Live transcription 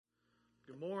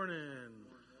Good morning.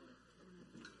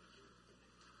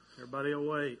 Everybody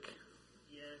awake?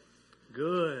 Yes.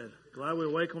 Good. Glad we're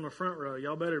awake on the front row.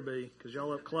 Y'all better be, because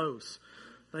y'all up close.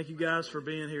 Thank you guys for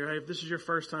being here. Hey, if this is your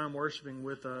first time worshiping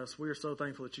with us, we are so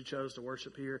thankful that you chose to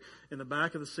worship here. In the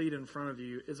back of the seat in front of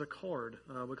you is a card.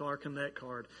 We call our Connect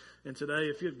card. And today,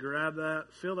 if you'd grab that,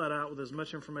 fill that out with as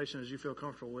much information as you feel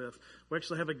comfortable with. We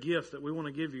actually have a gift that we want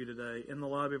to give you today in the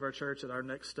lobby of our church at our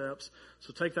next steps.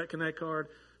 So take that Connect card,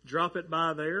 drop it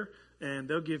by there, and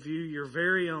they'll give you your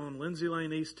very own Lindsay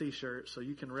Lane East t-shirt so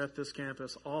you can rep this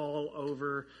campus all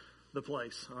over the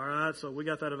place. All right, so we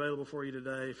got that available for you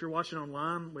today. If you're watching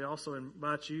online, we also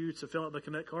invite you to fill out the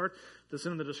Connect card that's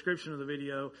in the description of the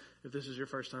video if this is your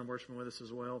first time worshiping with us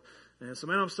as well. And so,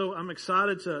 man, I'm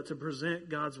excited to present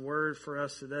God's Word for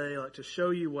us today, like to show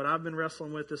you what I've been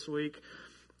wrestling with this week,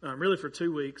 really for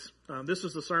 2 weeks. This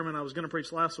was the sermon I was going to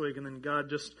preach last week, and then God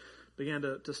just began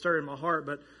to stir in my heart.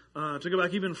 But to go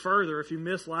back even further, if you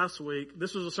missed last week,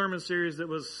 this was a sermon series that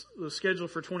was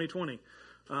scheduled for 2020.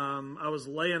 I was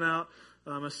laying out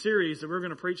a series that we were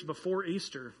going to preach before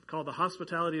Easter called The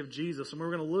Hospitality of Jesus. And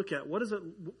we're going to look at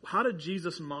how did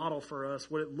Jesus model for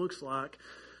us what it looks like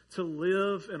to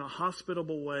live in a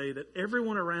hospitable way that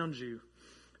everyone around you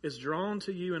is drawn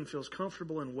to you and feels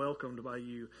comfortable and welcomed by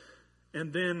you.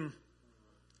 And then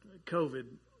COVID,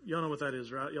 y'all know what that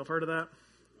is, right? Y'all have heard of that?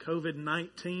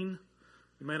 COVID-19.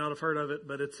 You may not have heard of it,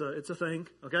 but it's a thing,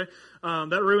 okay?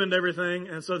 That ruined everything,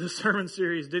 and so this sermon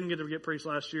series didn't get preached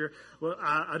last year. Well,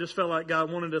 I just felt like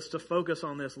God wanted us to focus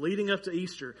on this leading up to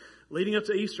Easter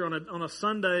on a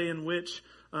Sunday in which,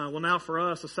 now for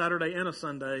us, a Saturday and a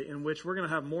Sunday, in which we're going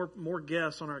to have more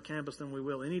guests on our campus than we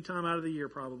will any time out of the year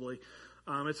probably.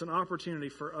 It's an opportunity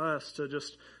for us to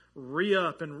just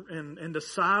re-up and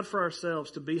decide for ourselves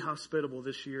to be hospitable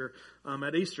this year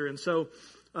at Easter. And so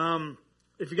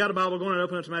if you got a Bible, go ahead and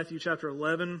open it to Matthew chapter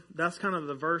 11. That's kind of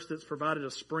the verse that's provided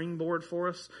a springboard for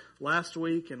us last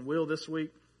week and will this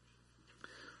week.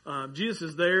 Jesus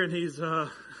is there, and he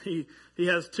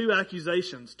has two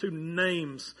accusations, two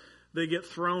names that get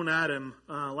thrown at him.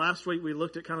 Last week we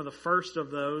looked at kind of the first of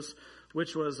those,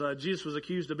 which was Jesus was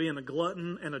accused of being a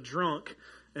glutton and a drunk.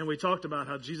 And we talked about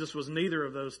how Jesus was neither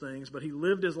of those things, but he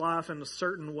lived his life in a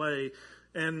certain way.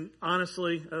 And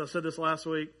honestly, as I said this last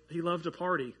week, he loved to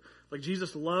party. Like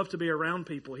Jesus loved to be around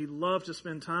people. He loved to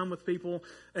spend time with people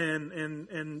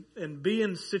and be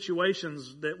in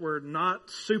situations that were not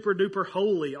super duper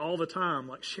holy all the time,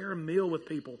 like share a meal with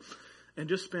people and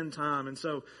just spend time. And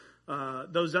so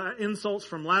those insults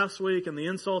from last week and the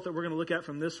insult that we're going to look at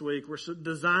from this week were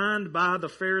designed by the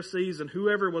Pharisees and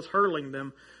whoever was hurling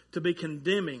them to be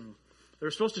condemning. They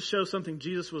were supposed to show something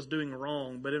Jesus was doing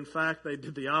wrong, but in fact they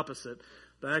did the opposite.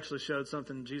 They actually showed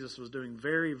something Jesus was doing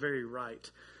very, very right.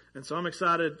 And so I'm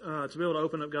excited to be able to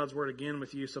open up God's Word again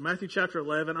with you. So Matthew chapter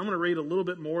 11, I'm going to read a little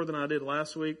bit more than I did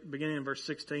last week, beginning in verse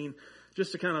 16,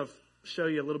 just to kind of show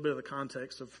you a little bit of the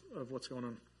context of what's going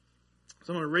on.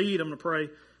 So I'm going to read, I'm going to pray,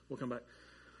 we'll come back.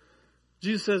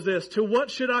 Jesus says this, "To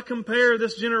what should I compare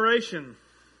this generation?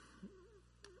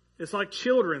 It's like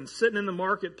children sitting in the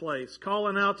marketplace,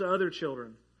 calling out to other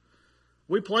children.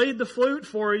 We played the flute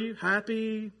for you,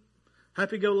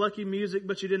 happy-go-lucky music,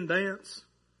 but you didn't dance.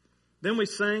 Then we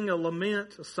sang a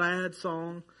lament, a sad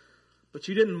song, but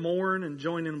you didn't mourn and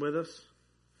join in with us.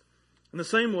 In the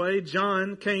same way,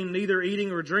 John came neither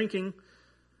eating or drinking,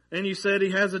 and you said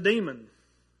he has a demon.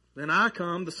 Then I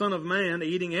come, the Son of Man,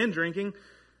 eating and drinking,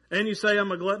 and you say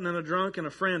I'm a glutton and a drunk and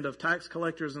a friend of tax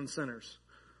collectors and sinners.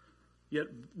 Yet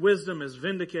wisdom is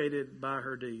vindicated by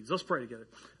her deeds." Let's pray together.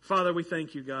 Father, we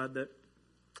thank you, God, that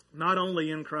not only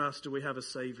in Christ do we have a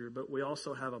Savior, but we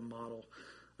also have a model.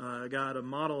 God, a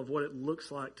model of what it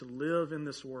looks like to live in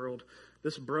this world,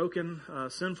 this broken,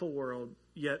 sinful world,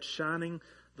 yet shining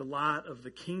the light of the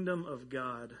kingdom of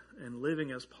God and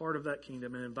living as part of that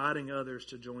kingdom and inviting others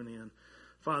to join in.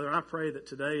 Father, I pray that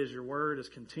today as your word is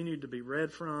continued to be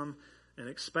read from and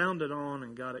expounded on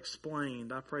and God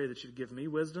explained, I pray that you'd give me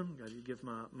wisdom. God, you'd give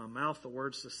my mouth the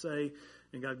words to say,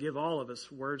 and God, give all of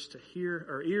us words to hear,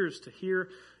 or ears to hear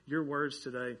your words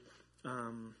today.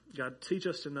 God, teach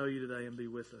us to know you today and be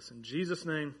with us. In Jesus'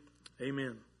 name,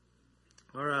 amen.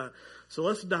 All right, so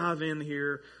let's dive in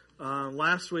here.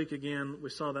 Last week, again, we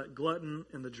saw that glutton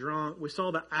and the drunk. We saw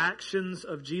the actions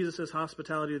of Jesus'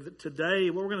 hospitality.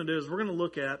 Today, what we're going to do is we're going to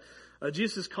look at,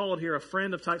 Jesus is called here a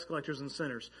friend of tax collectors and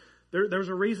sinners. There's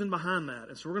a reason behind that.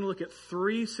 And so we're going to look at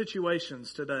 3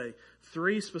 situations today,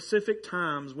 3 specific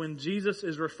times when Jesus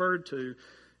is referred to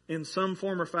in some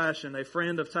form or fashion a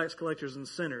friend of tax collectors and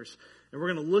sinners. And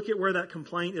we're going to look at where that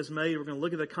complaint is made. We're going to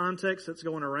look at the context that's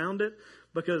going around it,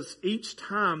 because each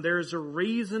time there is a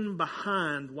reason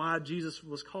behind why Jesus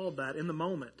was called that in the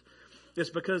moment. It's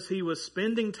because he was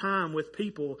spending time with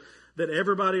people that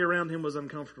everybody around him was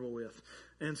uncomfortable with.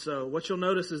 And so what you'll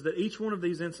notice is that each one of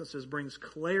these instances brings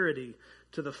clarity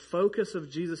to the focus of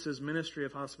Jesus' ministry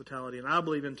of hospitality. And I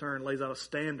believe in turn lays out a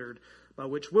standard by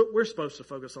which we're supposed to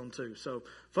focus on too. So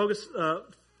focus,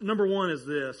 number one is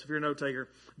this, if you're a note taker.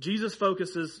 Jesus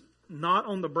focuses not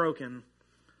on the broken.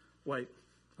 Wait,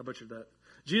 I butchered that.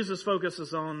 Jesus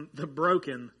focuses on the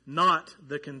broken, not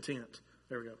the content.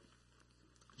 There we go.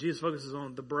 Jesus focuses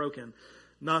on the broken,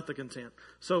 not the content.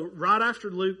 So right after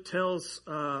Luke tells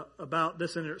about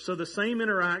this, so the same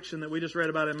interaction that we just read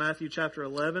about in Matthew chapter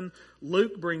 11,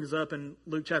 Luke brings up in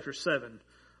Luke chapter 7.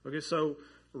 Okay, so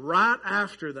right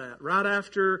after that, right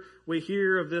after we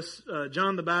hear of this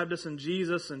John the Baptist and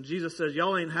Jesus says,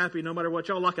 y'all ain't happy no matter what.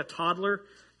 Y'all like a toddler.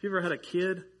 Have you ever had a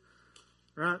kid?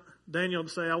 Right? Daniel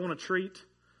would say, I want a treat.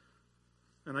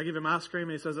 And I give him ice cream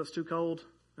and he says that's too cold.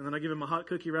 And then I give him a hot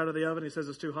cookie right out of the oven. He says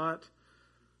it's too hot.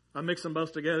 I mix them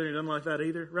both together and he doesn't like that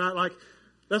either. Right? Like,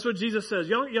 that's what Jesus says.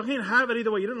 Y'all can't have it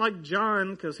either way. You didn't like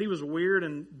John because he was weird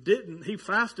and he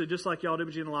fasted just like y'all did,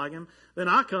 but you didn't like him. Then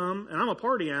I come and I'm a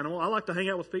party animal. I like to hang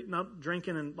out with people, not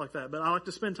drinking and like that, but I like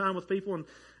to spend time with people and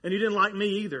you didn't like me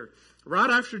either. Right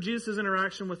after Jesus'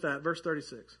 interaction with that, verse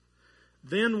 36.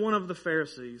 Then one of the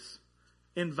Pharisees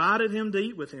invited him to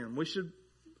eat with him. We should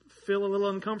feel a little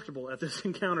uncomfortable at this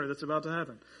encounter that's about to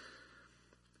happen.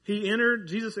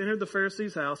 Jesus entered the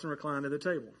Pharisee's house and reclined at the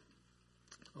table.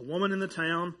 A woman in the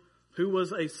town who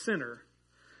was a sinner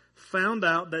found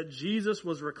out that Jesus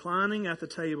was reclining at the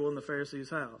table in the Pharisee's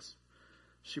house.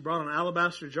 She brought an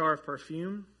alabaster jar of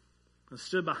perfume and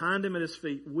stood behind him at his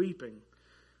feet, weeping,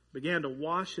 began to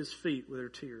wash his feet with her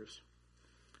tears.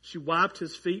 She wiped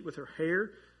his feet with her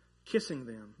hair, kissing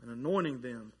them and anointing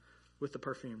them with the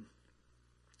perfume.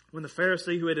 When the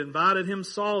Pharisee who had invited him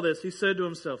saw this, he said to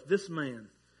himself, this man,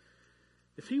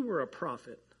 if he were a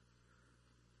prophet,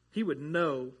 he would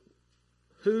know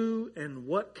who and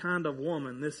what kind of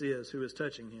woman this is who is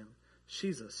touching him.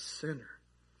 She's a sinner.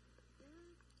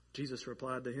 Jesus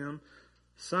replied to him,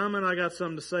 Simon, I got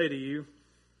something to say to you.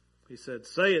 He said,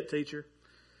 say it, teacher.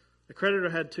 The creditor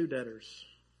had two debtors.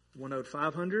 One owed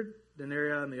 500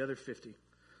 denarii and the other 50.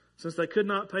 Since they could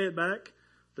not pay it back,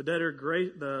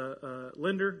 the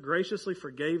lender graciously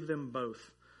forgave them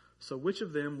both. So which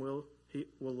of them will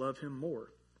love him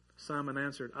more? Simon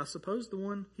answered, I suppose the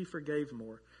one he forgave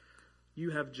more.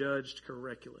 You have judged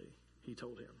correctly, he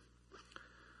told him.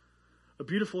 A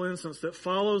beautiful instance that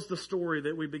follows the story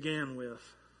that we began with.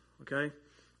 Okay?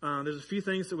 There's a few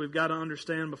things that we've got to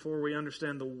understand before we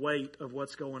understand the weight of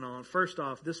what's going on. First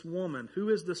off, this woman, who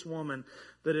is this woman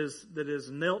that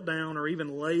is knelt down or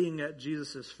even laying at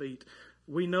Jesus' feet?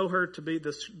 We know her to be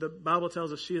the Bible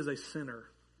tells us she is a sinner.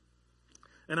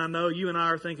 And I know you and I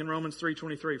are thinking Romans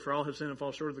 3:23, for all have sinned and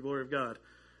fall short of the glory of God.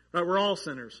 Right? We're all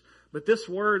sinners. But this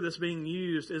word that's being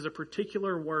used is a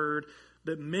particular word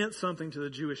that meant something to the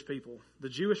Jewish people. The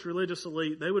Jewish religious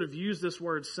elite, they would have used this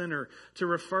word sinner to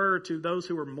refer to those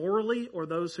who were morally or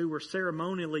those who were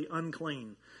ceremonially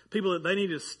unclean. People that they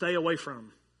needed to stay away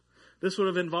from. This would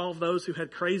have involved those who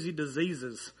had crazy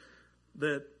diseases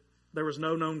that there was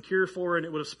no known cure for, and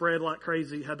it would have spread like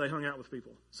crazy had they hung out with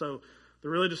people. So the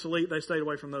religious elite, they stayed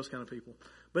away from those kind of people.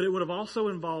 But it would have also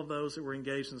involved those that were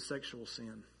engaged in sexual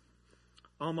sin.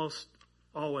 Almost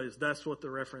always, that's what the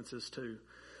reference is to.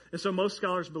 And so most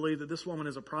scholars believe that this woman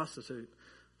is a prostitute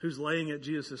who's laying at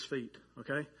Jesus' feet.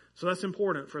 Okay? So that's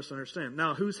important for us to understand.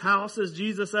 Now, whose house is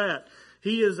Jesus at?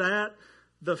 He is at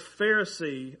the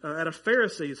Pharisee, at a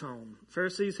Pharisee's home.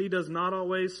 Pharisees, he does not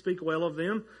always speak well of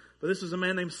them. But this is a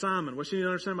man named Simon. What you need to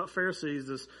understand about Pharisees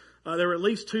is there were at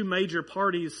least two major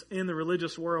parties in the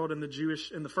religious world in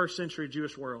the first century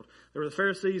Jewish world. There were the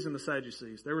Pharisees and the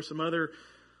Sadducees. There were some other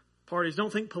parties.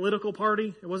 Don't think political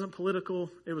party. It wasn't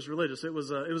political. It was religious. It was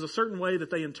a certain way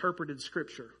that they interpreted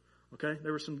Scripture. Okay,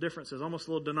 there were some differences, almost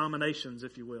little denominations,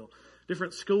 if you will,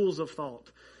 different schools of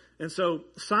thought. And so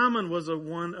Simon was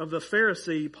one of the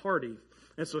Pharisee party.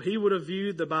 And so he would have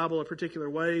viewed the Bible a particular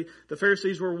way. The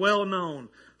Pharisees were well known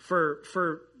for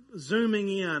zooming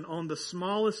in on the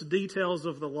smallest details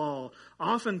of the law,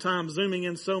 oftentimes zooming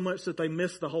in so much that they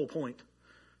missed the whole point.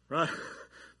 Right?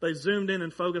 They zoomed in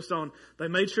and focused on, they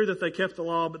made sure that they kept the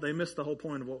law, but they missed the whole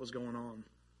point of what was going on.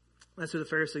 That's who the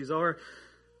Pharisees are.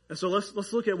 And so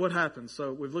let's look at what happens.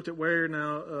 So we've looked at where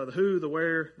now, the who, the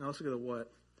where. Now let's look at the what.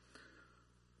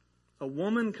 A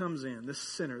woman comes in, this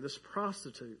sinner, this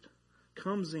prostitute,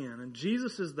 comes in, and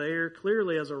Jesus is there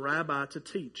clearly as a rabbi to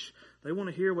teach. They want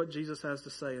to hear what Jesus has to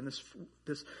say. And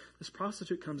this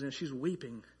prostitute comes in. She's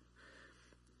weeping.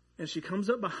 And she comes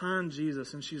up behind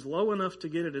Jesus, and she's low enough to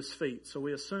get at his feet. So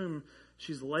we assume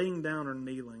she's laying down or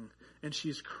kneeling. And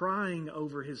she's crying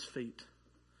over his feet.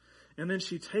 And then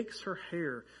she takes her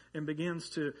hair and begins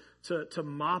to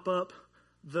mop up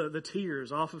the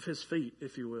tears off of his feet,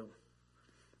 if you will.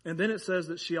 And then it says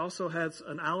that she also has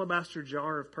an alabaster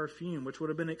jar of perfume, which would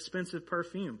have been expensive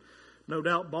perfume, no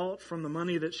doubt bought from the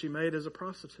money that she made as a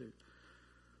prostitute.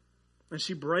 And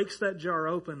she breaks that jar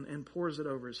open and pours it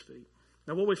over his feet.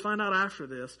 Now what we find out after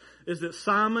this is that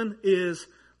Simon is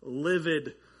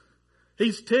livid.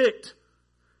 He's ticked.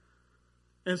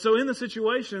 And so in the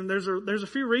situation, there's a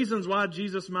few reasons why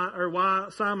why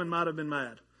Simon might have been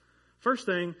mad. First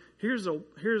thing, here's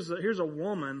a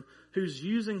woman who's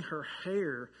using her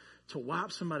hair to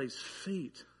wipe somebody's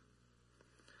feet.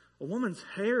 A woman's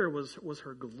hair was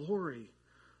her glory.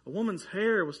 A woman's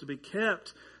hair was to be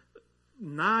kept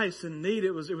nice and neat.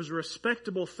 It was a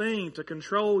respectable thing to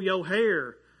control your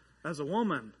hair as a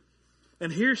woman.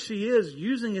 And here she is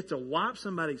using it to wipe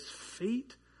somebody's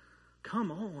feet.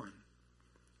 Come on.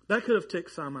 That could have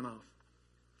ticked Simon off.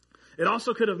 It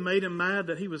also could have made him mad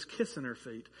that he was kissing her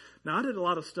feet. Now, I did a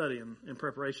lot of studying in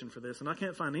preparation for this, and I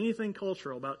can't find anything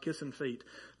cultural about kissing feet.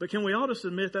 But can we all just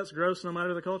admit that's gross no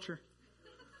matter the culture?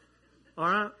 All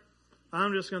right?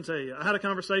 I'm just going to tell you. I had a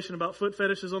conversation about foot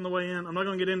fetishes on the way in. I'm not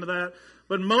going to get into that.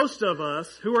 But most of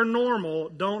us who are normal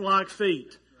don't like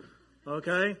feet.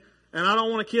 Okay? And I don't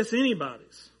want to kiss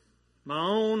anybody's. My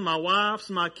own, my wife's,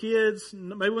 my kids,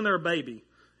 maybe when they're a baby.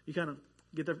 You kind of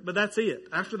get there. But that's it.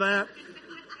 After that,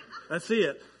 that's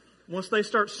it. Once they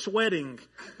start sweating,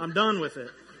 I'm done with it.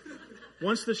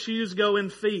 Once the shoes go in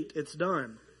feet, it's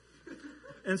done.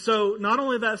 And so, not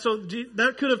only that, so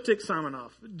that could have ticked Simon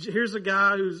off. Here's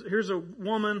a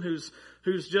woman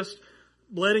who's just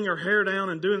letting her hair down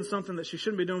and doing something that she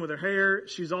shouldn't be doing with her hair.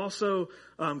 She's also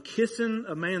kissing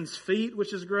a man's feet,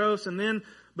 which is gross.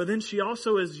 But then she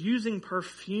also is using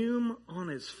perfume on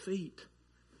his feet.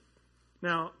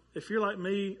 Now, if you're like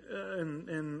me,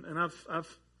 and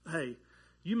hey,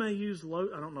 you may use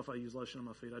I don't know if I use lotion on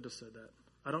my feet. I just said that.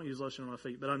 I don't use lotion on my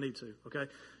feet, but I need to. Okay,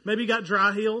 maybe you got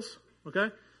dry heels.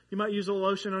 Okay, you might use a little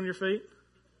lotion on your feet.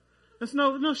 That's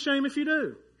no shame if you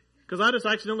do, because I just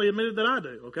accidentally admitted that I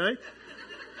do. Okay,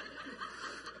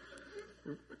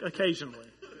 occasionally.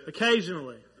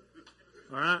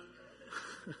 All right,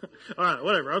 all right,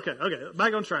 whatever. Okay,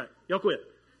 back on track. Y'all quit.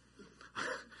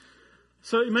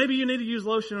 So maybe you need to use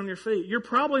lotion on your feet. You're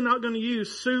probably not going to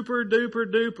use super duper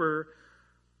duper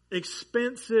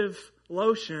expensive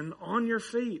lotion on your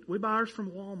feet. We buy ours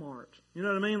from Walmart. You know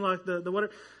what I mean? Like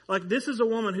whatever. Like this is a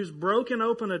woman who's broken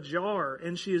open a jar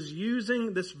and she is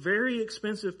using this very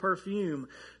expensive perfume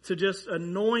to just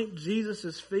anoint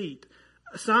Jesus' feet.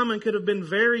 Simon could have been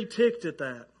very ticked at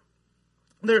that.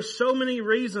 There's so many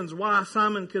reasons why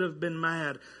Simon could have been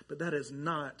mad, but that is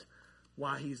not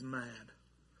why he's mad.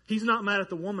 He's not mad at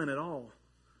the woman at all.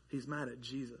 He's mad at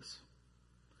Jesus.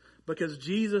 Because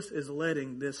Jesus is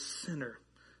letting this sinner,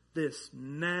 this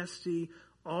nasty,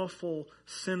 awful,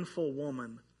 sinful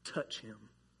woman touch him.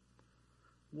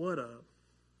 What a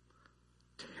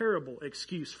terrible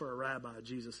excuse for a rabbi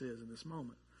Jesus is in this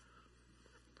moment.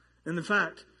 And in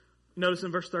fact, notice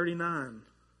in verse 39,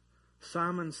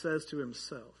 Simon says to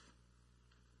himself.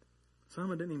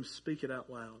 Simon didn't even speak it out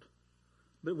loud.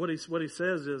 But what he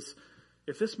says is,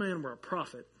 if this man were a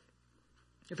prophet,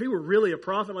 if he were really a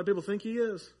prophet like people think he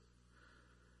is,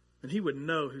 then he would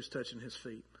know who's touching his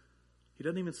feet. He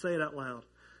doesn't even say it out loud.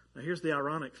 Now here's the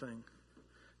ironic thing.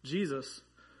 Jesus,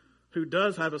 who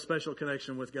does have a special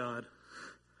connection with God,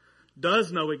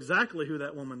 does know exactly who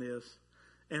that woman is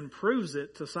and proves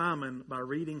it to Simon by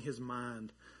reading his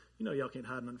mind. You know y'all can't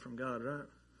hide nothing from God, right?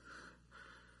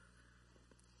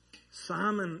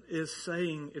 Simon is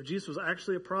saying if Jesus was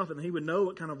actually a prophet, then he would know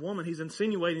what kind of woman. He's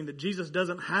insinuating that Jesus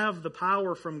doesn't have the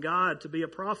power from God to be a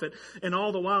prophet. And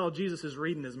all the while, Jesus is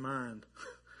reading his mind.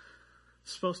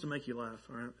 It's supposed to make you laugh,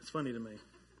 all right? It's funny to me.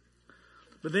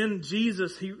 But then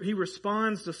Jesus, he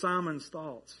responds to Simon's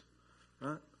thoughts,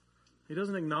 right? He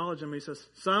doesn't acknowledge him. He says,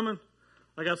 Simon,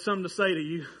 I got something to say to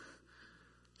you.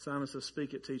 Simon says,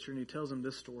 speak it, teacher. And he tells him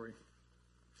this story.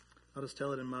 I'll just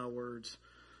tell it in my words.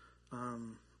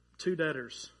 Two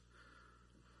debtors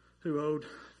who owed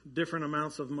different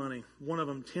amounts of money, one of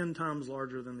them 10 times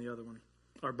larger than the other one,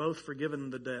 are both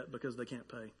forgiven the debt because they can't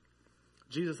pay.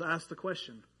 Jesus asked the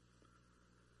question,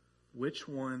 which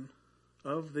one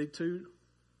of the two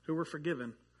who were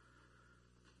forgiven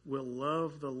will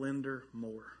love the lender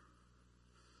more?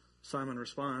 Simon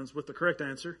responds with the correct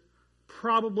answer.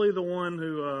 Probably the one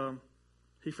who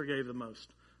he forgave the most.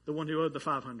 The one who owed the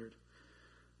 500.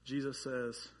 Jesus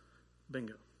says,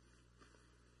 bingo.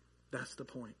 That's the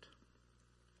point.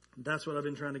 That's what I've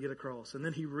been trying to get across. And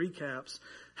then he recaps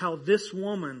how this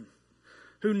woman,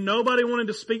 who nobody wanted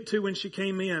to speak to when she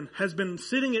came in, has been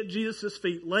sitting at Jesus'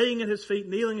 feet, laying at his feet,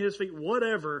 kneeling at his feet,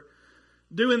 whatever,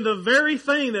 doing the very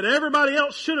thing that everybody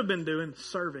else should have been doing,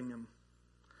 serving him.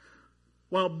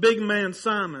 While big man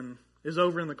Simon is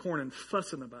over in the corner and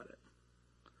fussing about it.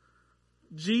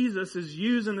 Jesus is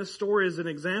using this story as an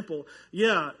example.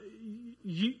 Yeah,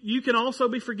 you can also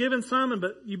be forgiven, Simon,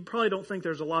 but you probably don't think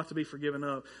there's a lot to be forgiven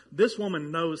of. This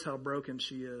woman knows how broken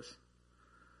she is.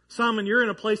 Simon, you're in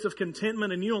a place of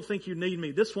contentment and you don't think you need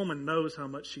me. This woman knows how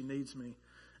much she needs me.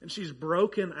 And she's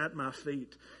broken at my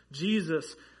feet.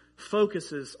 Jesus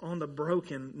focuses on the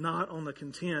broken, not on the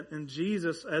content. And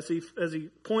Jesus, as he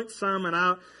points Simon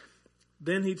out,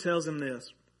 then he tells him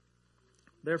this.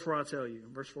 Therefore I tell you,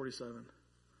 verse 47,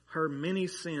 her many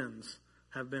sins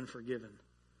have been forgiven.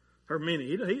 Her many.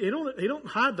 He don't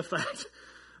hide the fact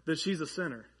that she's a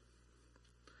sinner.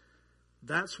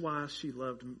 That's why she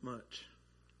loved much.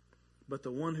 But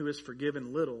the one who is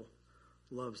forgiven little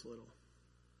loves little.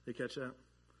 You catch that?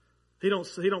 He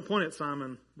don't point at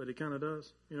Simon, but he kind of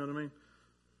does. You know what I mean?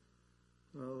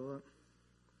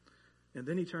 And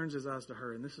then he turns his eyes to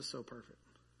her, and this is so perfect.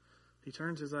 He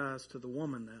turns his eyes to the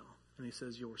woman now, and he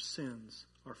says, your sins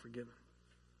are forgiven.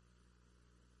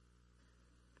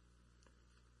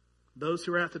 Those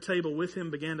who were at the table with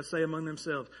him began to say among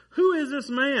themselves, who is this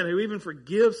man who even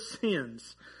forgives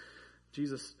sins?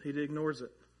 Jesus, he ignores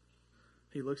it.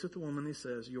 He looks at the woman and he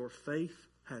says, your faith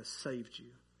has saved you.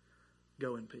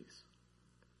 Go in peace.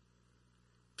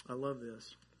 I love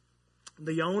this.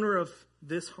 The owner of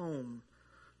this home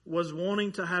was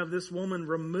wanting to have this woman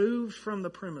removed from the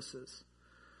premises,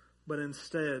 but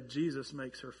instead Jesus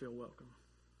makes her feel welcome.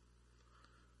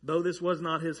 Though this was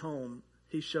not his home,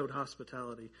 he showed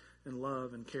hospitality and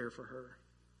love and care for her.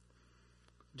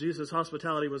 Jesus'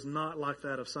 hospitality was not like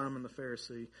that of Simon the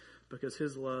Pharisee, because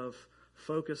his love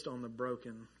focused on the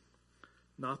broken,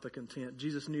 not the content.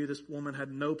 Jesus knew this woman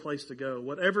had no place to go.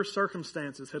 Whatever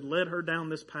circumstances had led her down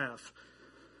this path,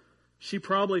 she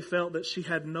probably felt that she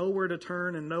had nowhere to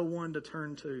turn and no one to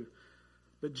turn to.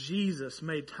 But Jesus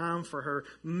made time for her.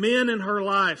 Men in her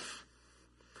life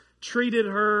treated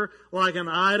her like an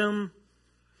item,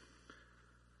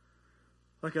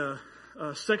 like a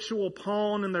sexual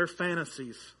pawn in their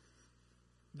fantasies.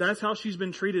 That's how she's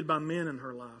been treated by men in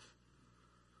her life.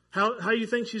 How do you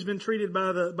think she's been treated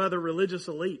by the religious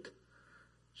elite?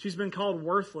 She's been called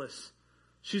worthless.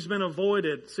 She's been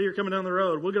avoided. See her coming down the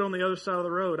road. We'll get on the other side of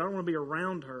the road. I don't want to be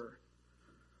around her.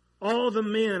 All the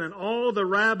men and all the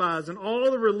rabbis and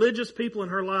all the religious people in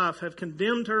her life have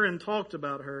condemned her and talked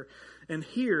about her. And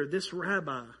here, this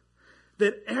rabbi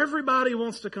that everybody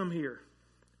wants to come here,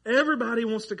 everybody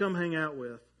wants to come hang out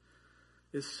with,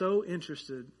 is so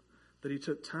interested that he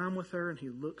took time with her and he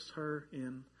looks her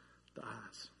in the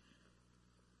eyes.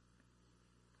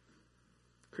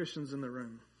 Christians in the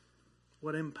room,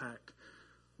 what impact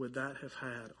would that have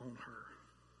had on her?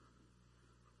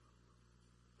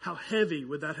 How heavy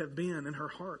would that have been in her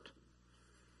heart?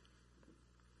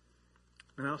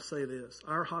 And I'll say this,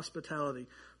 our hospitality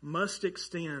must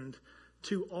extend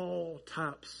to all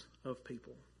types of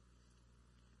people.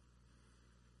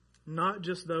 Not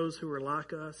just those who are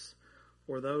like us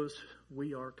or those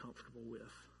we are comfortable with.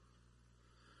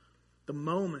 The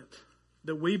moment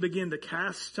that we begin to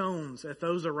cast stones at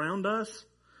those around us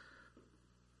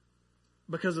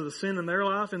because of the sin in their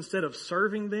life instead of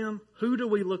serving them, who do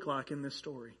we look like in this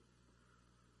story?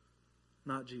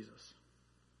 Not Jesus.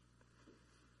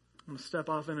 I'm going to step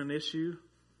off in an issue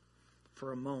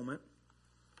for a moment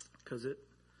because it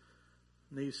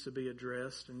needs to be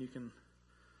addressed, and you can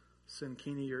send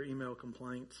Kenny your email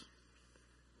complaints.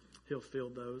 He'll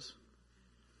field those.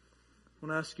 I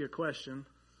want to ask you a question.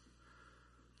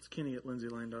 It's Kenny at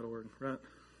lindsaylane.org, right?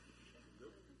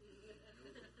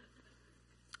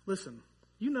 Listen,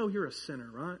 you know you're a sinner,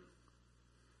 right?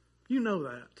 You know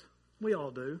that. We all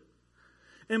do.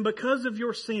 And because of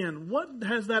your sin, what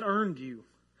has that earned you?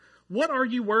 What are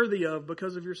you worthy of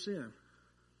because of your sin?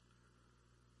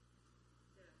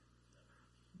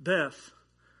 Death.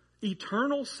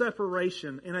 Eternal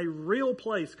separation in a real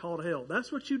place called hell.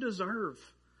 That's what you deserve.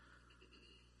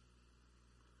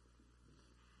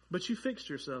 But you fixed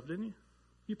yourself, didn't you?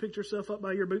 You picked yourself up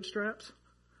by your bootstraps.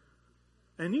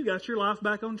 And you got your life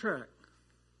back on track.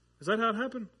 Is that how it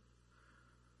happened?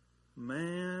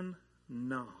 Man,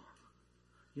 no.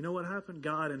 You know what happened?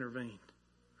 God intervened.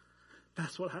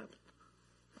 That's what happened.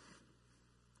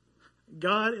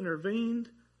 God intervened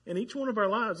in each one of our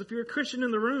lives. If you're a Christian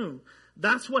in the room,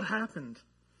 that's what happened.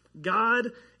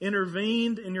 God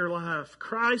intervened in your life.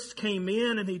 Christ came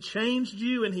in and He changed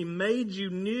you and He made you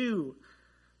new.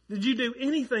 Did you do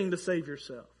anything to save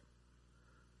yourself?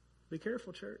 Be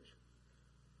careful, church.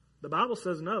 The Bible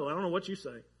says no. I don't know what you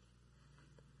say.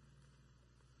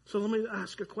 So let me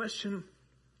ask a question.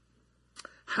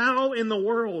 How in the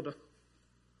world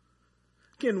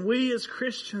can we as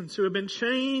Christians who have been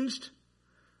changed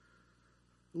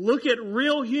look at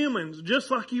real humans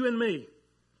just like you and me,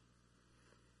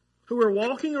 who are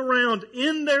walking around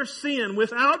in their sin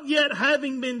without yet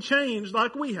having been changed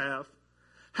like we have?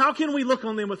 How can we look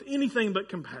on them with anything but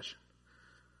compassion?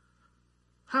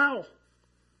 How?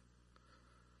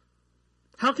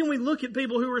 How can we look at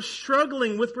people who are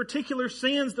struggling with particular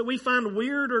sins that we find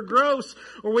weird or gross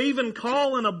or we even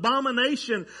call an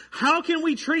abomination? How can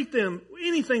we treat them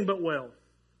anything but well?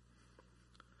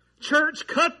 Church,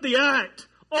 cut the act.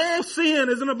 All sin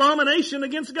is an abomination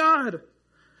against God.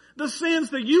 The sins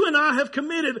that you and I have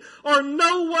committed are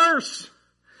no worse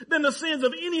than the sins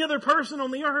of any other person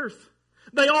on the earth.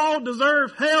 They all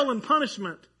deserve hell and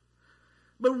punishment.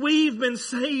 But we've been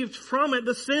saved from it.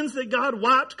 The sins that God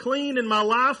wiped clean in my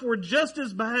life were just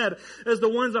as bad as the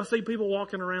ones I see people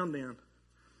walking around in.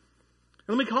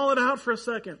 Let me call it out for a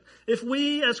second. If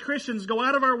we as Christians go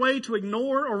out of our way to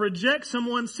ignore or reject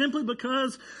someone simply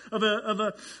because of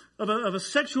a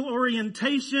sexual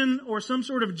orientation or some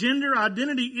sort of gender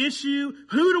identity issue,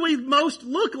 who do we most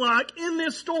look like in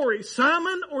this story?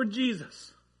 Simon or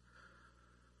Jesus?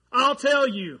 I'll tell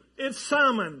you, it's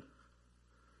Simon.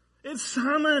 It's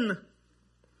Simon.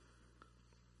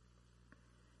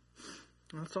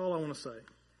 That's all I want to say.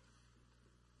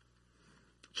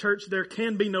 Church, there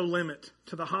can be no limit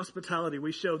to the hospitality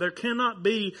we show. There cannot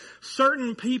be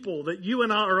certain people that you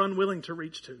and I are unwilling to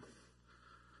reach to.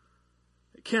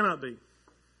 It cannot be.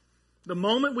 The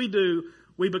moment we do,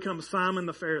 we become Simon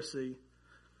the Pharisee,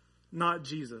 not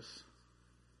Jesus.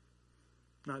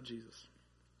 Not Jesus.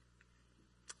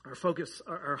 Our focus,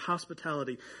 our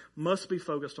hospitality must be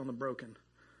focused on the broken,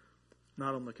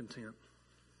 not on the content.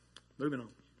 Moving on.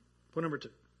 Point number 2.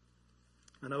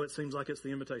 I know it seems like it's the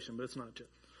invitation, but it's not yet.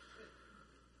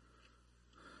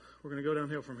 We're going to go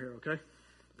downhill from here, okay?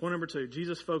 Point number 2.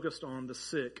 Jesus focused on the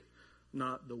sick,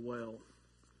 not the well.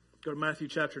 Go to Matthew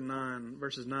chapter 9,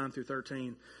 verses 9 through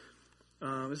 13.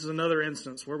 This is another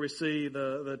instance where we see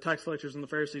the tax collectors and the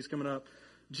Pharisees coming up.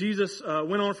 Jesus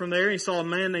went on from there. He saw a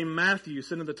man named Matthew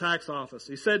sitting at the tax office.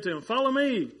 He said to him, "Follow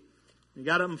me." He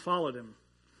got up and followed him.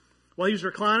 While he was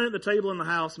reclining at the table in the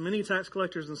house, many tax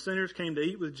collectors and sinners came to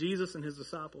eat with Jesus and his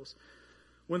disciples.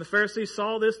 When the Pharisees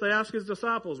saw this, they asked his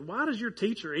disciples, "Why does your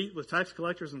teacher eat with tax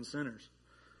collectors and sinners?"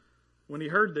 When he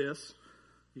heard this,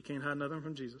 you can't hide nothing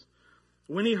from Jesus.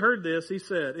 When he heard this, he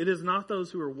said, "It is not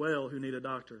those who are well who need a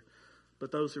doctor,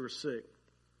 but those who are sick.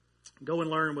 Go and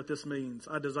learn what this means.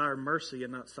 I desire mercy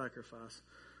and not sacrifice.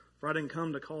 For I didn't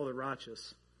come to call the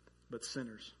righteous, but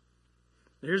sinners."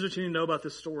 Now here's what you need to know about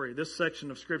this story, this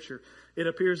section of Scripture. It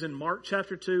appears in Mark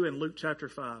chapter 2 and Luke chapter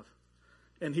 5.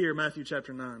 And here, Matthew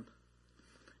chapter 9.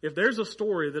 If there's a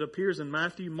story that appears in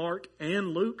Matthew, Mark, and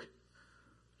Luke,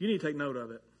 you need to take note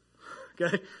of it.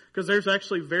 Okay? Because there's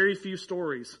actually very few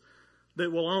stories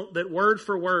that word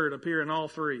for word appear in all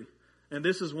three. And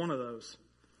this is one of those.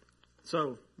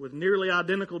 So, with nearly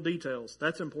identical details,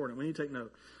 that's important. We need to take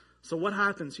note. So what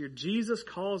happens here? Jesus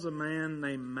calls a man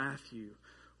named Matthew,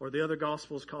 or the other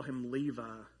Gospels call him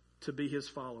Levi, to be his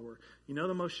follower. You know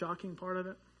the most shocking part of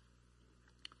it?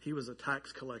 He was a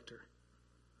tax collector.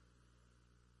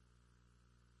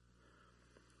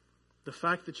 The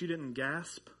fact that you didn't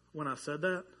gasp when I said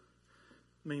that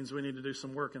means we need to do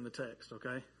some work in the text,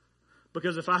 okay?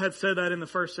 Because if I had said that in the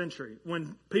first century,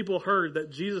 when people heard that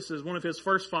Jesus, one of his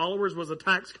first followers, was a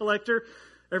tax collector,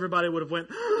 everybody would have went,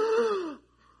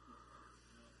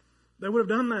 they would have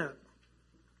done that.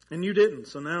 And you didn't.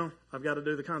 So now I've got to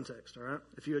do the context, all right?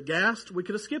 If you had gasped, we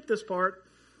could have skipped this part.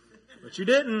 But you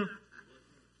didn't.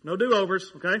 No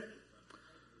do-overs, okay?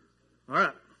 All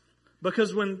right.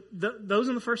 Because when those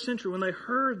in the first century, when they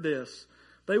heard this,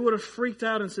 they would have freaked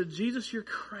out and said, "Jesus, you're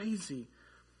crazy."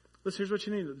 Listen, here's what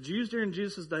you need. The Jews during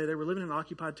Jesus' day, they were living in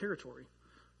occupied territory.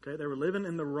 Okay, they were living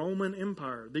in the Roman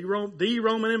Empire, the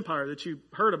Roman Empire that you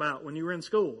heard about when you were in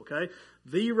school. Okay,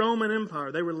 the Roman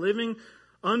Empire. They were living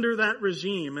under that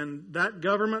regime, and that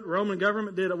government, Roman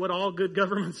government, did what all good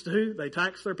governments do. They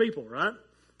taxed their people, right?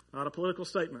 Not a political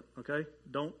statement. Okay,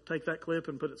 don't take that clip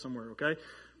and put it somewhere. Okay,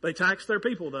 they taxed their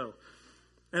people though.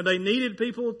 And they needed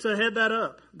people to head that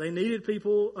up. They needed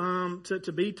people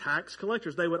to be tax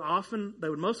collectors. They would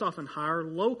most often hire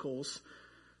locals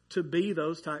to be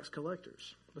those tax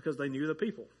collectors because they knew the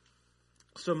people.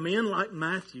 So men like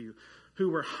Matthew, who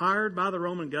were hired by the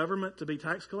Roman government to be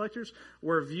tax collectors,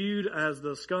 were viewed as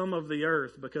the scum of the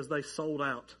earth because they sold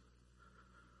out.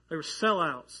 They were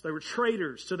sellouts. They were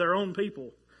traitors to their own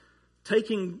people,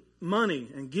 taking money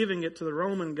and giving it to the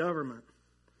Roman government.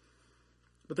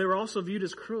 But they were also viewed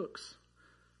as crooks.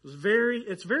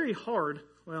 It's very hard.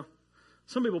 Well,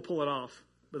 some people pull it off,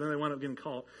 but then they wind up getting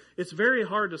caught. It's very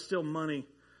hard to steal money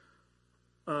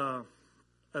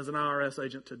as an IRS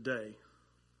agent today.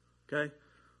 Okay?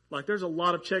 Like there's a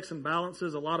lot of checks and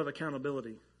balances, a lot of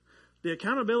accountability. The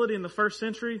accountability in the first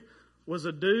century was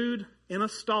a dude in a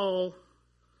stall,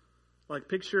 like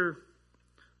picture,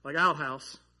 like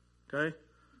outhouse, okay?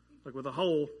 Like with a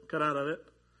hole cut out of it,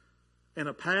 and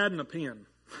a pad and a pen,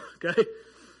 okay?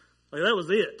 Like that was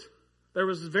it. There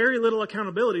was very little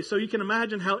accountability, so you can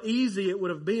imagine how easy it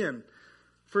would have been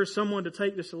for someone to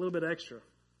take just a little bit extra.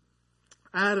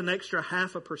 Add an extra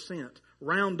 0.5%,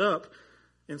 round up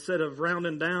instead of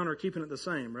rounding down or keeping it the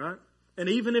same, right? And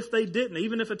even if they didn't,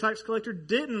 even if a tax collector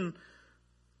didn't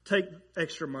take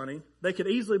extra money, they could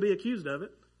easily be accused of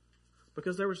it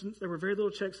because there were very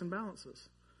little checks and balances.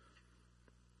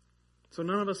 So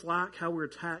none of us like how we're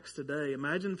taxed today.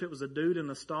 Imagine if it was a dude in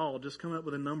a stall just coming up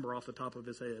with a number off the top of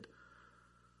his head.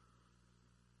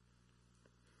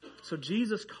 So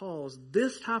Jesus calls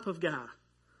this type of guy,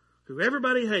 who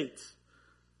everybody hates,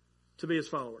 to be his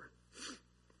follower.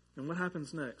 And what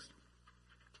happens next?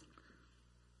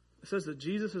 It says that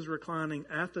Jesus is reclining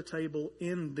at the table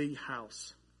in the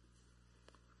house.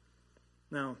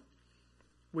 Now,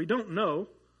 we don't know.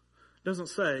 It doesn't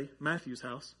say Matthew's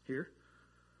house here.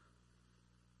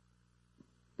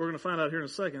 We're going to find out here in a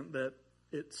second that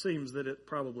it seems that it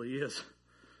probably is.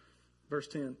 Verse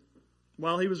 10.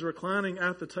 While he was reclining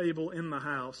at the table in the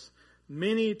house,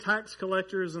 many tax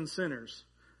collectors and sinners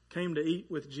came to eat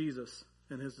with Jesus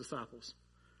and his disciples.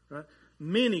 Right?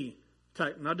 Many,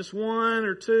 not just one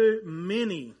or two,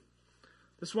 many.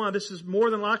 That's why this is more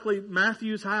than likely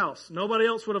Matthew's house. Nobody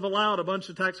else would have allowed a bunch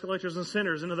of tax collectors and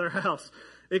sinners into their house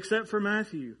except for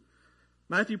Matthew.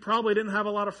 Matthew probably didn't have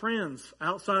a lot of friends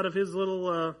outside of his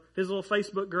little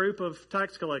Facebook group of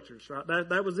tax collectors. Right?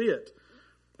 That was it.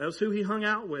 That was who he hung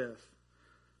out with.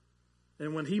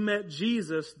 And when he met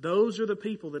Jesus, those are the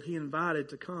people that he invited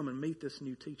to come and meet this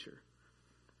new teacher.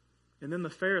 And then the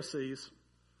Pharisees,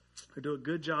 who do a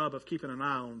good job of keeping an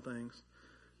eye on things,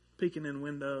 peeking in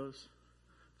windows,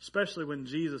 especially when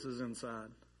Jesus is inside.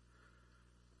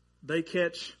 They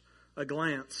catch a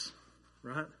glance,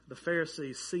 right? The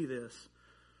Pharisees see this.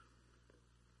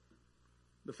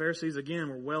 The Pharisees, again,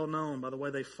 were well known by the way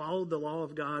they followed the law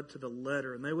of God to the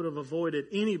letter, and they would have avoided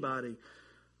anybody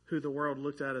who the world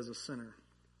looked at as a sinner.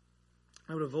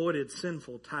 They would have avoided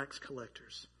sinful tax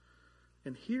collectors.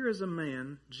 And here is a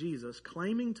man, Jesus,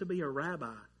 claiming to be a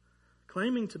rabbi,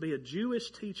 claiming to be a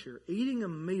Jewish teacher, eating a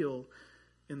meal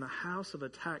in the house of a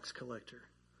tax collector,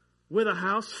 with a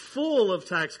house full of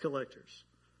tax collectors.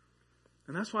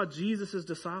 And that's why Jesus'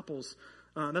 disciples,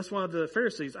 that's why the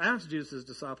Pharisees asked Jesus'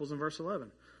 disciples in verse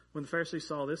 11. When the Pharisees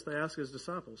saw this, they asked his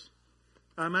disciples.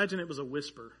 I imagine it was a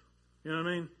whisper. You know what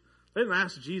I mean? They didn't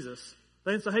ask Jesus.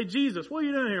 They didn't say, hey, Jesus, what are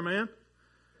you doing here, man?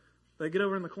 They get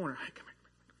over in the corner. Hey, come here.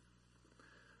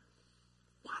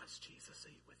 Why does Jesus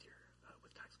eat with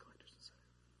tax collectors and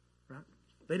sinners? Right?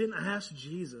 They didn't ask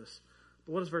Jesus.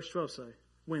 But what does verse 12 say?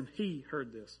 When he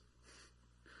heard this.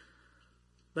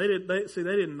 They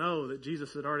didn't know that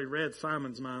Jesus had already read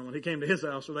Simon's mind when he came to his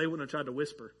house, or they wouldn't have tried to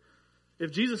whisper.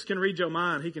 If Jesus can read your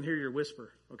mind, he can hear your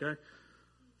whisper. Okay?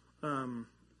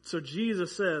 So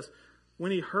Jesus says,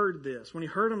 when he heard this, when he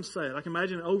heard him say it, I can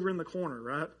imagine it over in the corner,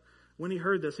 right? When he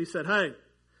heard this, he said, hey,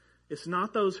 it's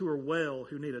not those who are well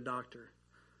who need a doctor,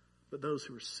 but those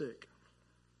who are sick.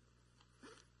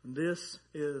 And this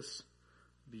is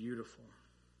beautiful.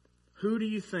 Who do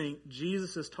you think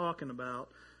Jesus is talking about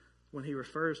when he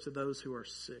refers to those who are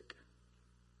sick?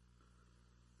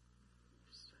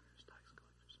 Sinners, tax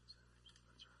collectors, and sinners.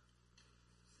 That's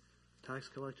right. Tax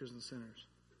collectors and sinners.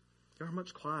 They're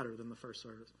much quieter than the first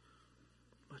service.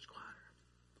 Much quieter.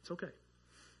 It's okay.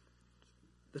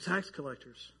 The tax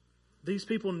collectors. These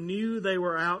people knew they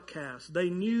were outcasts. They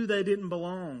knew they didn't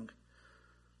belong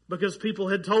because people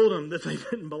had told them that they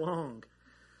didn't belong.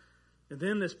 And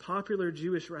then this popular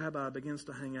Jewish rabbi begins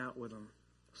to hang out with them.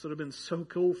 So it would have been so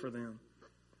cool for them.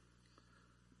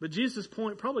 But Jesus'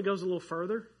 point probably goes a little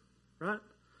further, right?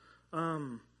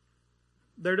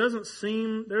 There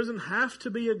doesn't have to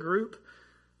be a group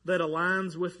that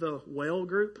aligns with the well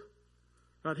group.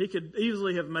 Right? He could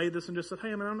easily have made this and just said,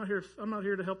 hey, man, I'm not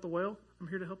here to help the well. I'm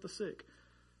here to help the sick.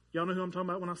 Y'all know who I'm talking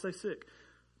about when I say sick.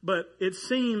 But it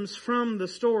seems from the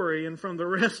story and from the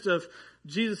rest of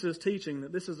Jesus' teaching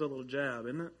that this is a little jab,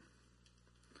 isn't it?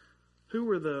 Who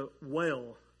were the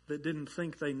well that didn't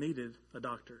think they needed a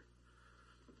doctor?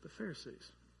 The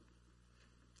Pharisees.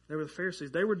 They were the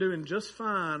Pharisees. They were doing just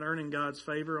fine earning God's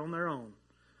favor on their own.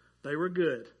 They were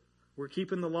good. We're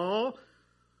keeping the law.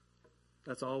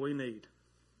 That's all we need.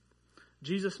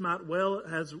 Jesus might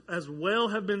as well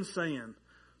have been saying,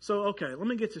 so, okay, let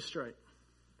me get this straight.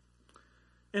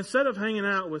 Instead of hanging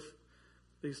out with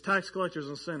these tax collectors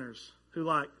and sinners who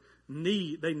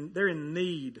they're in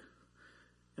need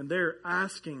and they're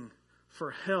asking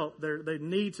for help. They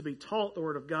need to be taught the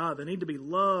Word of God. They need to be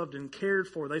loved and cared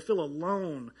for. They feel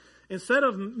alone. Instead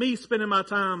of me spending my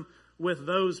time with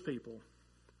those people,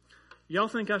 y'all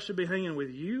think I should be hanging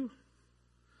with you?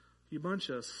 You bunch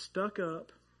of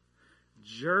stuck-up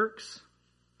jerks.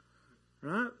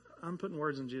 Right? I'm putting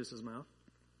words in Jesus' mouth.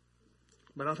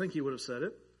 But I think he would have said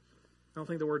it. I don't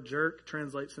think the word jerk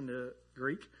translates into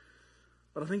Greek.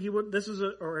 But I think he would,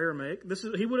 or Aramaic.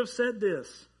 He would have said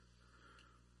this.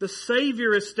 The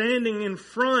Savior is standing in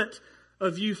front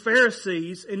of you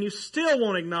Pharisees, and you still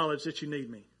won't acknowledge that you need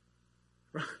me.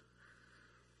 Right?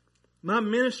 My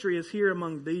ministry is here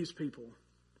among these people.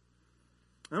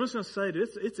 I'm just going to say,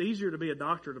 it's easier to be a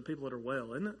doctor to people that are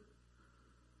well, isn't it?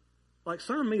 Like,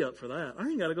 sign me up for that. I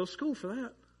ain't got to go to school for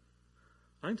that.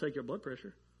 I can take your blood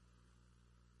pressure,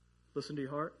 listen to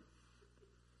your heart,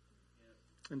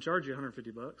 and charge you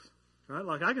 $150. Right?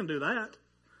 Like, I can do that.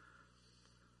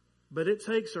 But it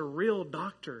takes a real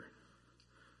doctor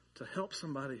to help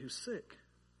somebody who's sick.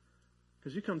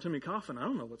 Because you come to me coughing, I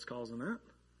don't know what's causing that.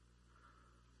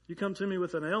 You come to me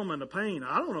with an ailment, a pain,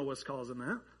 I don't know what's causing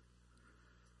that.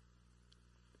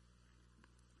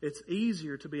 It's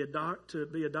easier to be a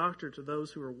doctor to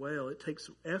those who are well. It takes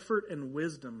effort and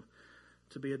wisdom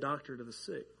to be a doctor to the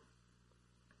sick.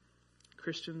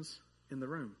 Christians in the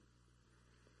room.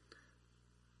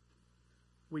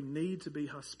 We need to be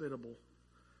hospitable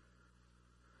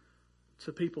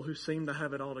to people who seem to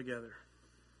have it all together.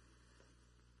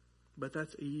 But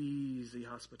that's easy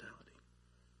hospitality,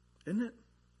 isn't it?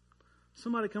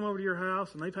 Somebody come over to your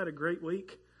house and they've had a great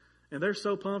week and they're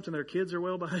so pumped and their kids are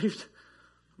well behaved.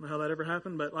 I don't know how that ever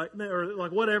happened, but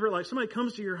whatever. Like somebody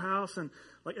comes to your house and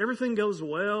like everything goes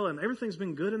well and everything's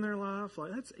been good in their life.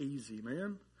 Like that's easy,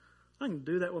 man. I can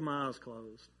do that with my eyes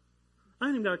closed. I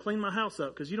ain't even got to clean my house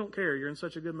up because you don't care. You're in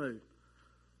such a good mood.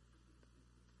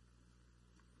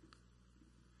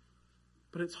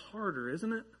 But it's harder,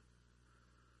 isn't it?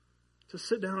 To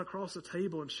sit down across the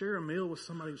table and share a meal with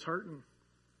somebody who's hurting.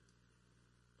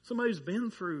 Somebody who's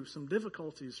been through some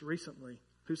difficulties recently.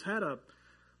 Who's had a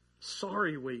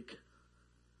sorry week.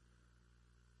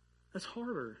 That's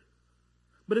harder.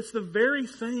 But it's the very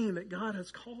thing that God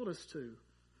has called us to.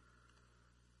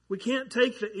 We can't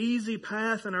take the easy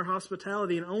path in our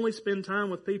hospitality and only spend time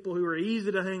with people who are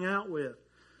easy to hang out with.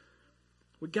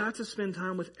 We got to spend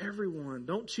time with everyone.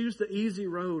 Don't choose the easy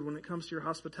road when it comes to your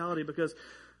hospitality, because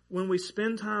when we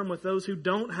spend time with those who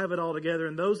don't have it all together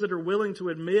and those that are willing to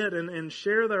admit and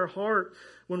share their heart,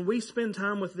 when we spend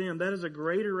time with them, that is a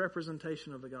greater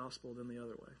representation of the gospel than the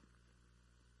other way.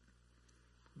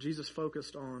 Jesus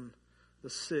focused on the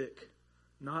sick,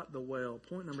 not the well.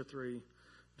 Point number 3,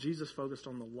 Jesus focused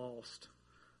on the lost,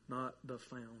 not the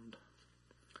found.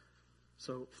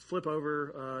 So flip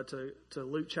over to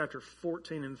Luke chapter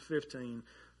 14 and 15.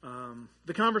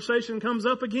 The conversation comes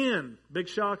up again. Big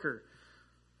shocker.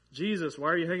 Jesus, why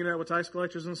are you hanging out with tax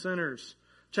collectors and sinners?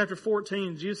 Chapter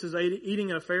 14, Jesus is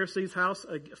eating at a Pharisee's house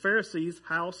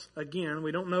again.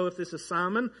 We don't know if this is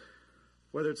Simon,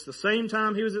 whether it's the same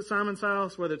time he was at Simon's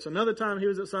house, whether it's another time he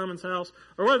was at Simon's house,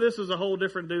 or whether this was a whole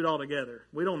different dude altogether.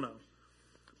 We don't know.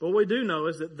 But what we do know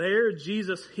is that there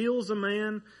Jesus heals a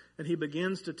man and he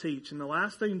begins to teach. And the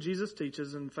last thing Jesus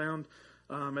teaches and found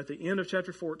at the end of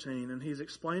chapter 14, and he's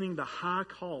explaining the high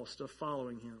cost of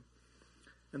following him.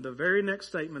 And the very next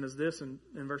statement is this in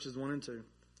verses 1 and 2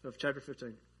 of chapter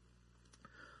 15.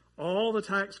 All the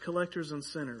tax collectors and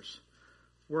sinners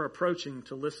were approaching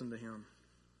to listen to him.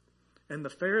 And the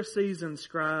Pharisees and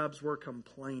scribes were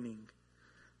complaining,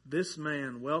 "This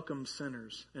man welcomes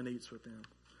sinners and eats with them."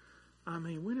 I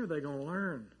mean, when are they going to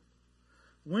learn?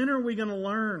 When are we going to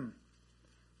learn?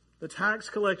 The tax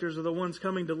collectors are the ones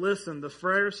coming to listen. The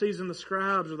Pharisees and the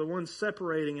scribes are the ones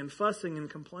separating and fussing and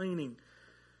complaining.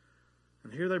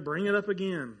 And here they bring it up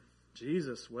again.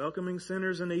 Jesus welcoming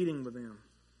sinners and eating with them.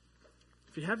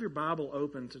 If you have your Bible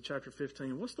open to chapter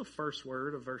 15, what's the first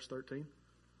word of verse 3?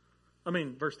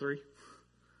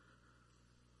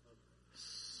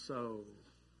 So.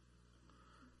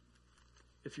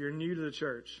 If you're new to the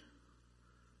church,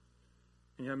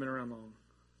 and you haven't been around long,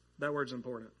 that word's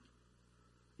important.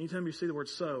 Anytime you see the word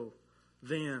so,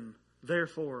 then,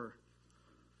 therefore,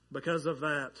 because of that,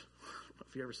 I don't know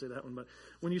if you ever see that one, but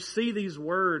when you see these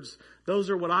words,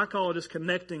 those are what I call just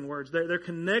connecting words. They're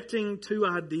connecting two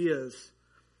ideas.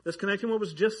 That's connecting what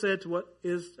was just said to what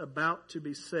is about to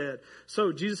be said.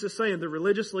 So Jesus is saying the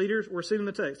religious leaders, we're seeing in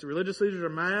the text, the religious leaders are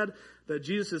mad that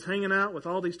Jesus is hanging out with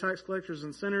all these tax collectors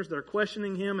and sinners. They're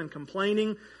questioning him and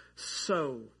complaining.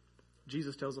 So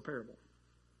Jesus tells a parable.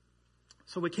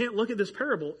 So we can't look at this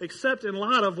parable except in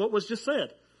light of what was just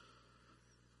said.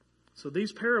 So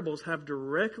these parables have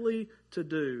directly to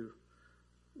do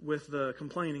with the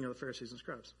complaining of the Pharisees and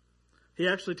scribes. He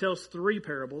actually tells 3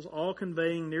 parables, all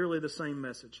conveying nearly the same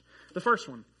message. The first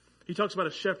one, he talks about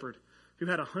a shepherd who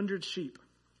had 100 sheep.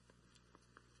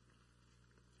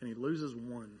 And he loses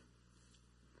one.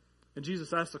 And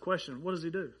Jesus asks the question, what does he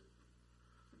do?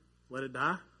 Let it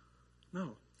die? No.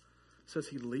 It says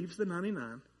he leaves the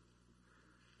 99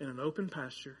 in an open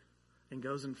pasture and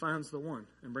goes and finds the one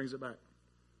and brings it back.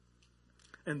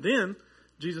 And then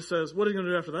Jesus says, what are you going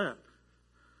to do after that?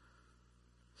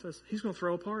 He says, he's going to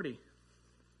throw a party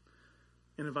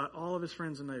and invite all of his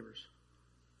friends and neighbors.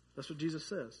 That's what Jesus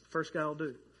says. The first guy will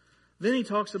do. Then he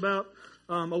talks about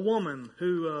a woman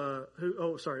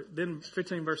then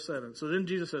 15 verse 7. So then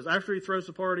Jesus says, after he throws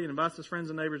the party and invites his friends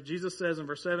and neighbors, Jesus says in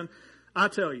verse 7, I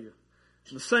tell you,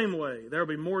 in the same way, there will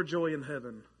be more joy in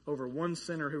heaven over one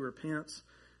sinner who repents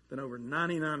than over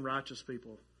 99 righteous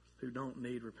people who don't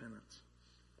need repentance.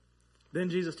 Then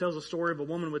Jesus tells a story of a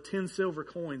woman with 10 silver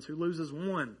coins who loses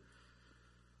one.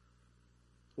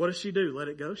 What does she do? Let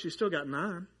it go? She's still got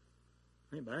 9.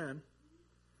 Ain't bad.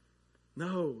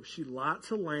 No, she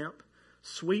lights a lamp,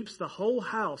 sweeps the whole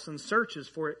house, and searches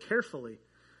for it carefully.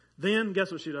 Then,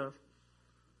 guess what she does?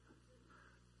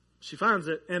 She finds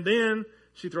it, and then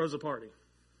she throws a party.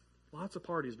 Lots of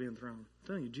parties being thrown. I'm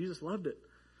telling you, Jesus loved it.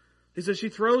 He says she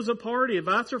throws a party,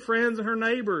 invites her friends and her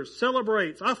neighbors,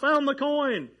 celebrates. I found the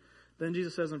coin. Then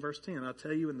Jesus says in verse 10, I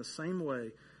tell you in the same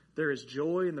way, there is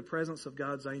joy in the presence of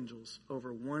God's angels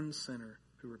over one sinner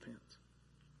who repents.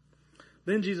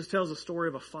 Then Jesus tells a story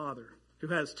of a father who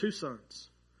has 2 sons.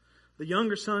 The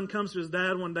younger son comes to his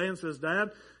dad one day and says,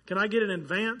 Dad, can I get an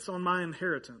advance on my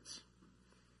inheritance?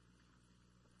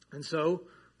 And so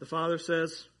the father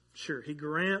says, sure. He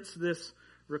grants this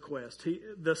request.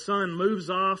 The son moves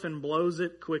off and blows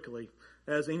it quickly,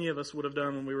 as any of us would have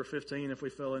done when we were 15 if we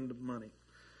fell into money.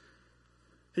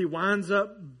 He winds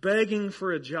up begging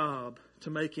for a job to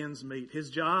make ends meet. His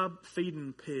job,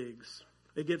 feeding pigs.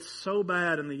 It gets so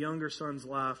bad in the younger son's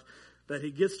life that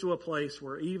he gets to a place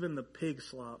where even the pig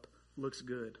slop looks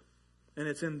good. And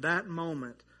it's in that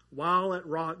moment, while at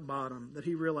rock bottom, that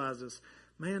he realizes,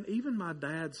 man, even my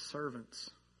dad's servants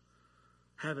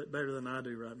have it better than I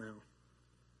do right now.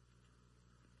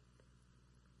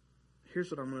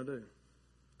 Here's what I'm going to do.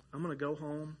 I'm going to go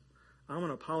home. I'm going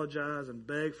to apologize and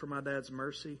beg for my dad's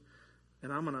mercy.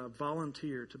 And I'm going to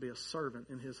volunteer to be a servant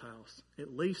in his house.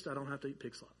 At least I don't have to eat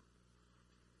pig slop.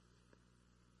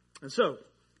 And so,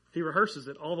 he rehearses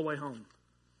it all the way home.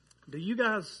 Do you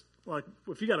guys, like,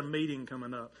 if you got a meeting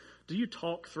coming up, do you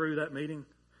talk through that meeting?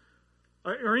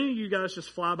 Or any of you guys just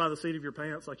fly by the seat of your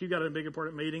pants? Like, you got a big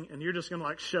important meeting and you're just going to,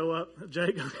 like, show up.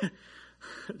 Jake,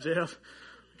 Jeff,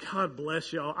 God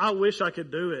bless y'all. I wish I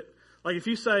could do it. Like, if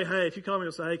you call me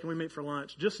and say, hey, can we meet for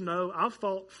lunch? Just know I've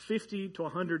thought 50 to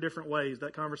 100 different ways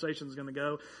that conversation is going to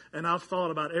go. And I've thought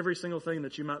about every single thing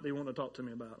that you might be wanting to talk to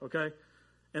me about, okay?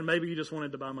 And maybe you just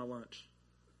wanted to buy my lunch.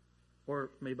 Or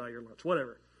me buy your lunch,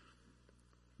 whatever.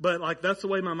 But, like, that's the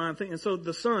way my mind thinks. And so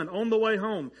the son, on the way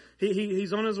home,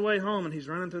 he's on his way home and he's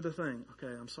running through the thing.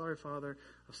 Okay, I'm sorry, Father.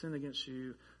 I've sinned against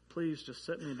you. Please just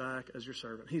set me back as your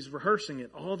servant. He's rehearsing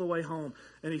it all the way home.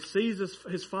 And he sees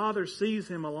his father sees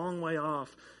him a long way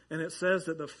off. And it says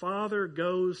that the father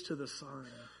goes to the son.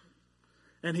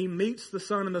 And he meets the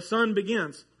son. And the son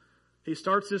begins. He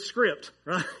starts his script,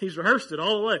 right? He's rehearsed it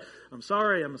all the way. I'm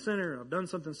sorry, I'm a sinner. I've done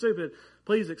something stupid.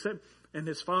 Please accept. And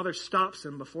his father stops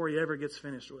him before he ever gets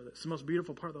finished with it. It's the most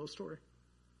beautiful part of the whole story.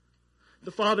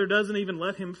 The father doesn't even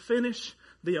let him finish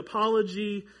the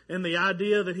apology and the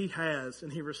idea that he has,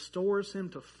 and he restores him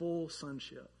to full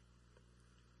sonship.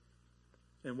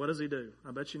 And what does he do?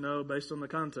 I bet you know, based on the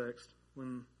context,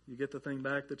 when you get the thing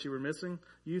back that you were missing,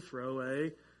 you throw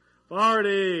a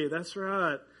party. That's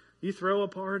right. You throw a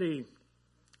party,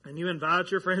 and you invite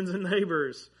your friends and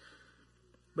neighbors.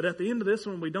 But at the end of this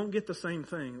one, we don't get the same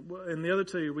thing. In the other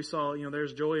two, we saw,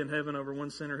 there's joy in heaven over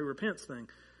one sinner who repents thing.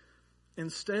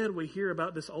 Instead, we hear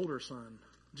about this older son.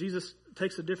 Jesus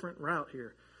takes a different route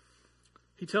here.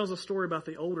 He tells a story about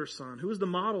the older son, who was the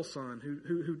model son,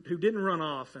 who didn't run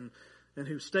off and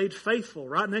who stayed faithful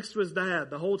right next to his dad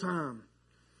the whole time.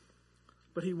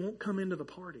 But he won't come into the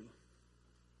party.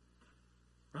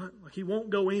 Right? Like he won't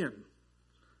go in.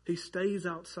 He stays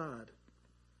outside.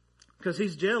 Because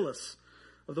he's jealous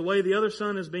of the way the other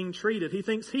son is being treated. He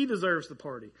thinks he deserves the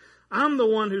party. I'm the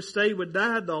one who stayed with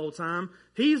Dad the whole time.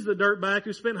 He's the dirtbag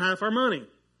who spent half our money.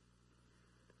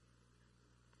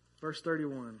 Verse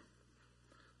 31.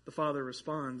 The father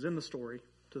responds in the story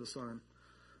to the son.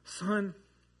 Son,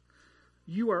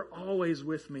 you are always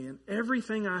with me, and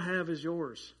everything I have is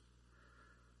yours.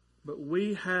 But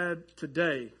we had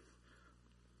to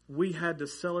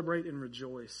celebrate and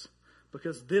rejoice,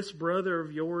 because this brother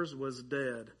of yours was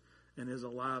dead and is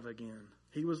alive again.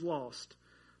 He was lost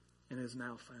and is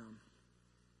now found.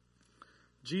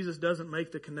 Jesus doesn't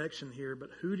make the connection here,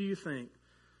 but who do you think,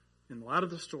 in light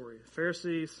of the story,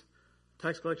 Pharisees,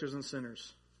 tax collectors, and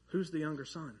sinners, who's the younger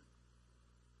son?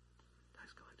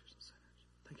 Tax collectors and sinners.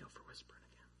 Thank y'all for whispering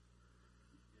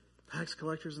again. Tax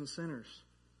collectors and sinners.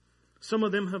 Some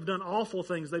of them have done awful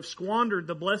things. They've squandered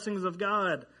the blessings of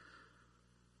God.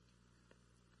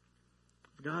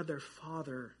 God, their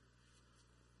Father.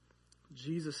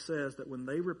 Jesus says that when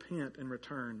they repent and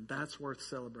return, that's worth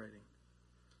celebrating.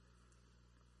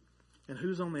 And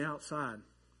who's on the outside?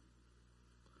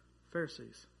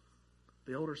 Pharisees.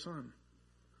 The older son.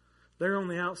 They're on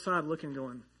the outside looking,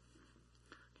 going,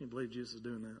 can't believe Jesus is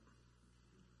doing that.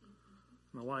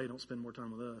 I don't know why you don't spend more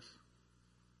time with us.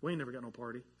 We ain't never got no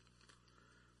party.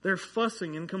 They're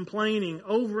fussing and complaining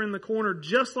over in the corner,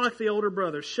 just like the older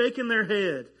brother, shaking their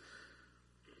head.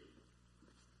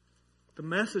 The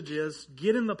message is,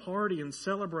 get in the party and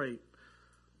celebrate,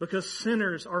 because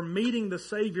sinners are meeting the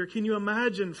Savior. Can you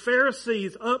imagine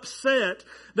Pharisees upset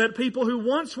that people who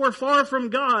once were far from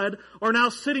God are now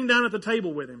sitting down at the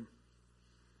table with Him?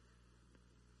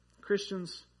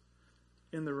 Christians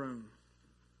in the room.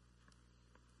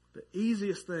 The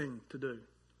easiest thing to do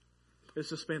is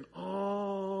to spend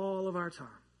all of our time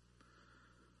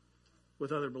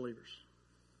with other believers.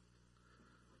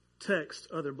 Text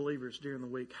other believers during the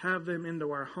week. Have them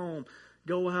into our home.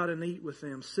 Go out and eat with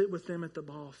them. Sit with them at the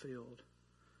ball field.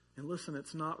 And listen,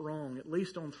 it's not wrong. At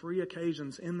least on 3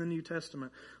 occasions in the New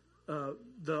Testament,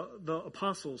 the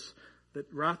apostles that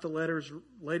write the letters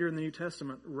later in the New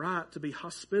Testament write to be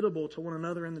hospitable to one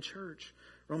another in the church.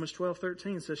 Romans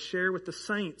 12:13 says, share with the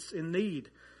saints in need.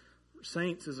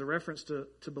 Saints is a reference to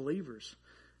believers.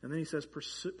 And then he says,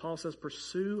 Paul says,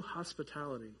 pursue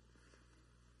hospitality.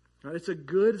 Right? It's a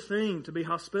good thing to be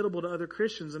hospitable to other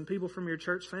Christians and people from your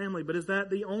church family, but is that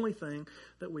the only thing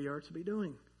that we are to be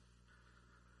doing?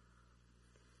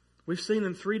 We've seen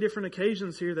in 3 different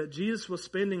occasions here that Jesus was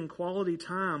spending quality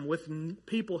time with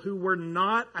people who were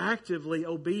not actively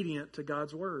obedient to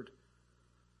God's word.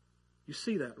 You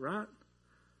see that, right?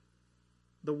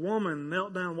 The woman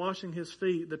knelt down washing his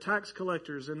feet, the tax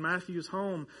collectors in Matthew's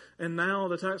home, and now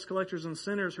the tax collectors and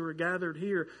sinners who are gathered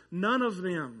here. None of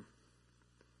them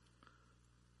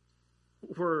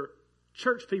were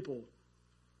church people.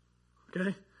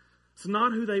 Okay? It's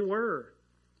not who they were.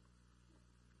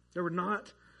 They were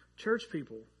not church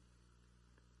people.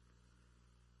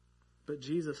 But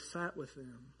Jesus sat with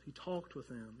them. He talked with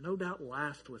them. No doubt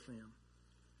laughed with them.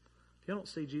 If you don't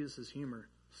see Jesus' humor,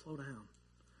 slow down.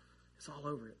 It's all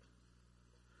over it.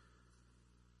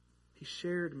 He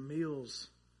shared meals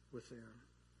with them.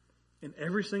 And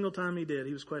every single time he did,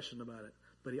 he was questioned about it.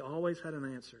 But he always had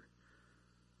an answer.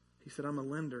 He said, I'm a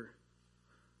lender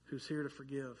who's here to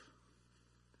forgive.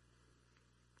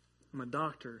 I'm a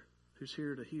doctor who's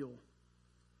here to heal.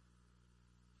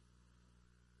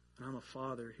 And I'm a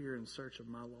father here in search of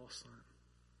my lost son.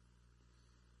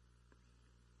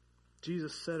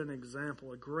 Jesus set an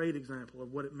example, a great example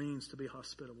of what it means to be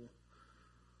hospitable.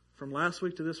 From last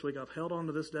week to this week, I've held on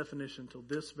to this definition till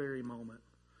this very moment.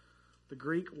 The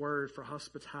Greek word for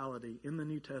hospitality in the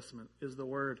New Testament is the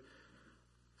word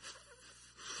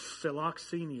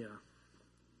philoxenia.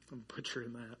 I'm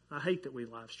butchering that. I hate that we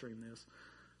live stream this.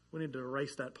 We need to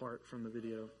erase that part from the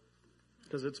video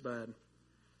because it's bad.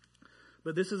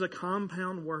 But this is a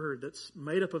compound word that's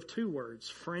made up of 2 words,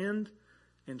 friend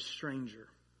and stranger.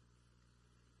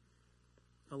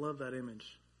 I love that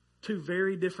image. 2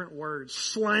 very different words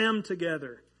slammed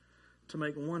together to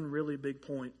make one really big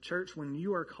point. Church, when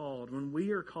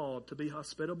we are called to be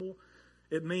hospitable,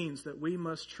 it means that we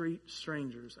must treat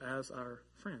strangers as our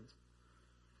friends.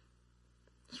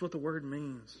 That's what the word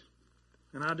means.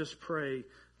 And I just pray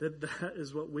that that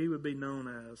is what we would be known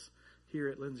as here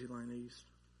at Lindsay Lane East.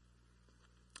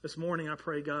 This morning I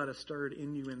pray God has stirred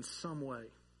in you in some way,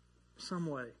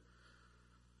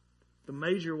 the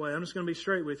major way, I'm just going to be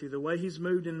straight with you, the way He's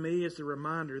moved in me is a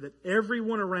reminder that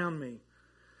everyone around me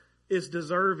is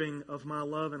deserving of my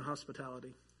love and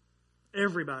hospitality.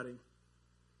 Everybody.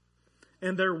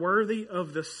 And they're worthy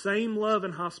of the same love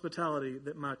and hospitality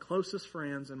that my closest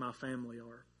friends and my family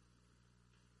are.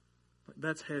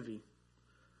 That's heavy,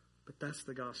 but that's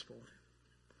the gospel.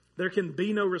 There can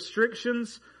be no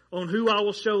restrictions on who I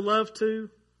will show love to,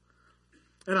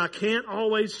 and I can't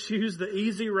always choose the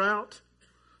easy route,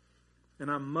 and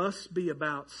I must be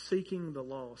about seeking the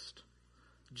lost,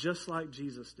 just like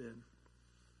Jesus did.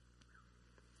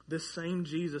 This same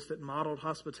Jesus that modeled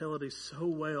hospitality so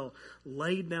well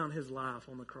laid down His life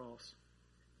on the cross.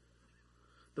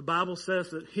 The Bible says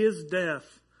that His death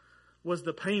was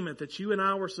the payment that you and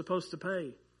I were supposed to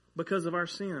pay because of our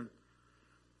sin.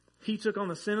 He took on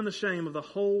the sin and the shame of the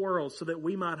whole world so that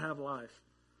we might have life.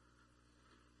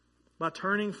 By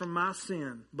turning from my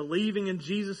sin, believing in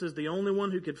Jesus as the only one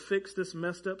who could fix this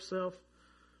messed up self,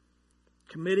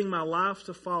 committing my life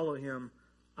to follow Him,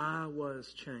 I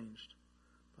was changed.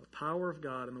 By the power of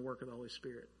God and the work of the Holy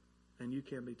Spirit. And you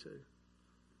can be too.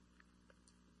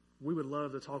 We would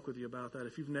love to talk with you about that.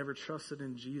 If you've never trusted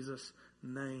in Jesus'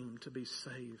 name to be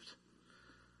saved,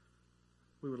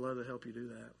 we would love to help you do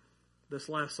that. This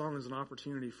last song is an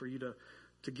opportunity for you to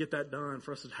get that done,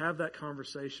 for us to have that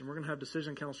conversation. We're going to have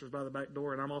decision counselors by the back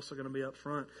door, and I'm also going to be up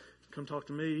front. Come talk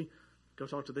to me, go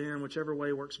talk to them, whichever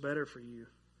way works better for you.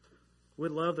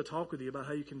 We'd love to talk with you about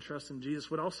how you can trust in Jesus.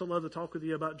 We'd also love to talk with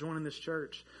you about joining this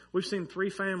church. We've seen 3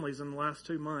 families in the last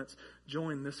 2 months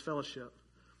join this fellowship.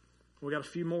 We got a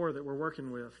few more that we're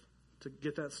working with to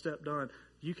get that step done.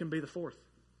 You can be the 4th.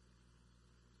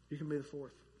 You can be the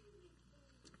 4th.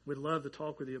 We'd love to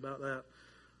talk with you about that.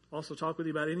 Also talk with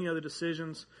you about any other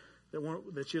decisions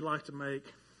that you'd like to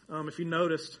make. If you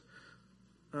noticed,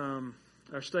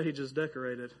 our stage is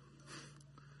decorated,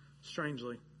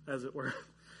 strangely, as it were,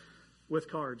 with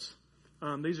cards.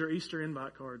 These are Easter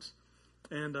invite cards.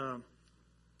 And,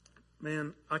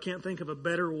 man, I can't think of a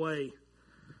better way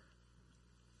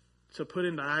to put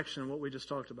into action what we just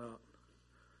talked about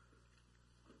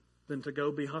than to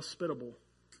go be hospitable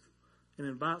and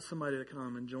invite somebody to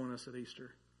come and join us at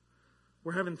Easter.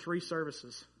 We're having 3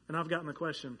 services, and I've gotten the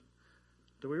question,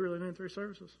 do we really need 3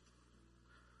 services?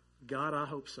 God, I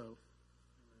hope so.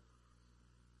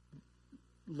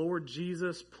 Lord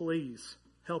Jesus, please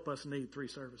help us need 3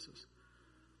 services.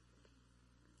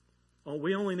 Oh,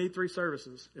 we only need 3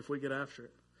 services if we get after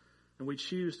it. And we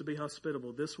choose to be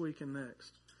hospitable this week and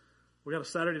next. We got a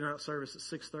Saturday night service at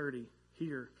 6:30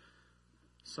 here.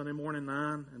 Sunday morning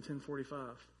 9 and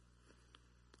 10:45.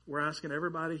 We're asking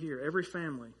everybody here, every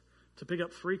family, to pick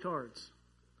up 3 cards,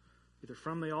 either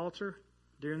from the altar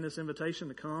during this invitation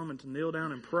to come and to kneel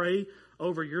down and pray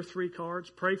over your 3 cards.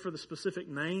 Pray for the specific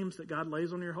names that God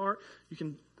lays on your heart. You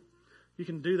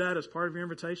can do that as part of your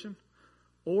invitation,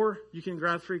 or you can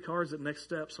grab 3 cards at next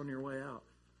steps on your way out.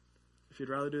 If you'd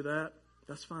rather do that,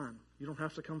 that's fine. You don't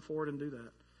have to come forward and do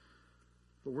that.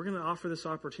 But we're going to offer this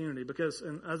opportunity because,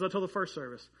 and as I told the first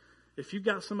service, if you've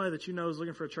got somebody that you know is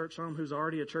looking for a church home who's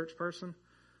already a church person,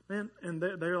 man, and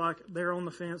they're on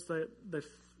the fence, they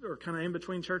are kind of in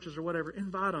between churches or whatever,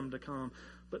 invite them to come.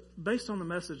 But based on the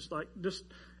message, like just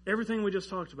everything we just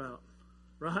talked about,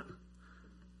 right?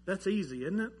 That's easy,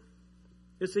 isn't it?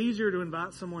 It's easier to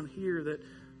invite someone here that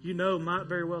you know might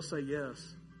very well say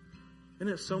yes.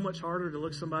 Isn't it so much harder to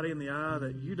look somebody in the eye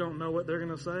that you don't know what they're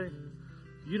going to say?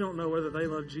 You don't know whether they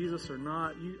love Jesus or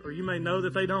not, or you may know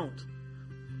that they don't.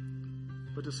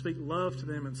 But to speak love to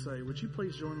them and say, would you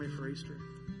please join me for Easter?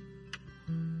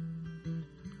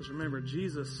 Because remember,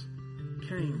 Jesus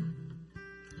came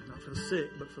not for the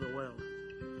sick, but for the well.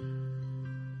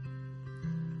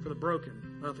 For the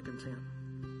broken, not the content.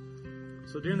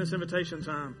 So during this invitation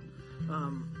time,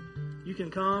 you can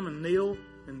come and kneel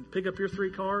and pick up your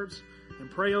 3 cards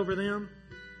and pray over them,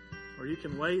 or you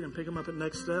can wait and pick them up at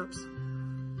next steps.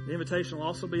 The invitation will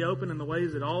also be open in the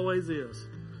ways it always is.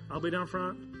 I'll be down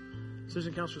front.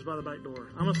 Decision counselors by the back door.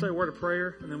 I'm going to say a word of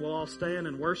prayer, and then we'll all stand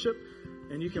and worship.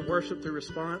 And you can worship through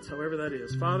response, however that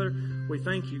is. Father, we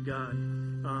thank you, God,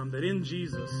 that in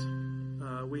Jesus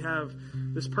we have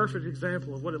this perfect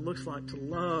example of what it looks like to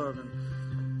love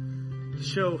and to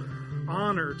show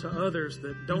honor to others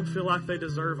that don't feel like they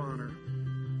deserve honor.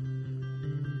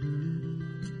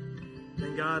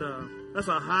 And God, that's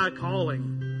a high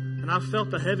calling. And I've felt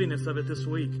the heaviness of it this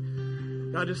week.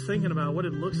 God, just thinking about what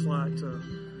it looks like to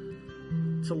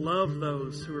love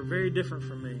those who are very different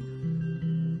from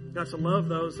me. God, to love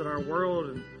those that our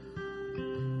world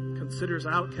considers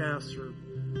outcasts or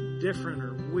different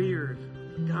or weird.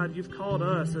 God, you've called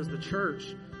us as the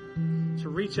church to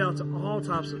reach out to all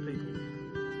types of people.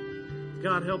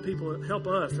 God, help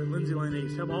us at Lindsay Lane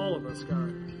East. Help all of us,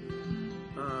 God,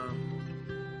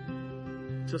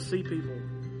 to see people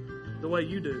the way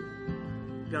you do.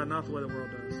 God, not the way the world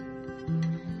does.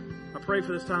 I pray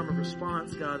for this time of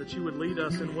response, God, that you would lead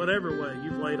us in whatever way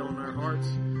you've laid on our hearts.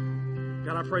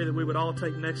 God, I pray that we would all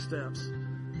take next steps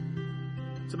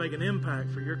to make an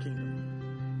impact for your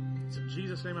kingdom. It's in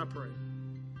Jesus' name I pray.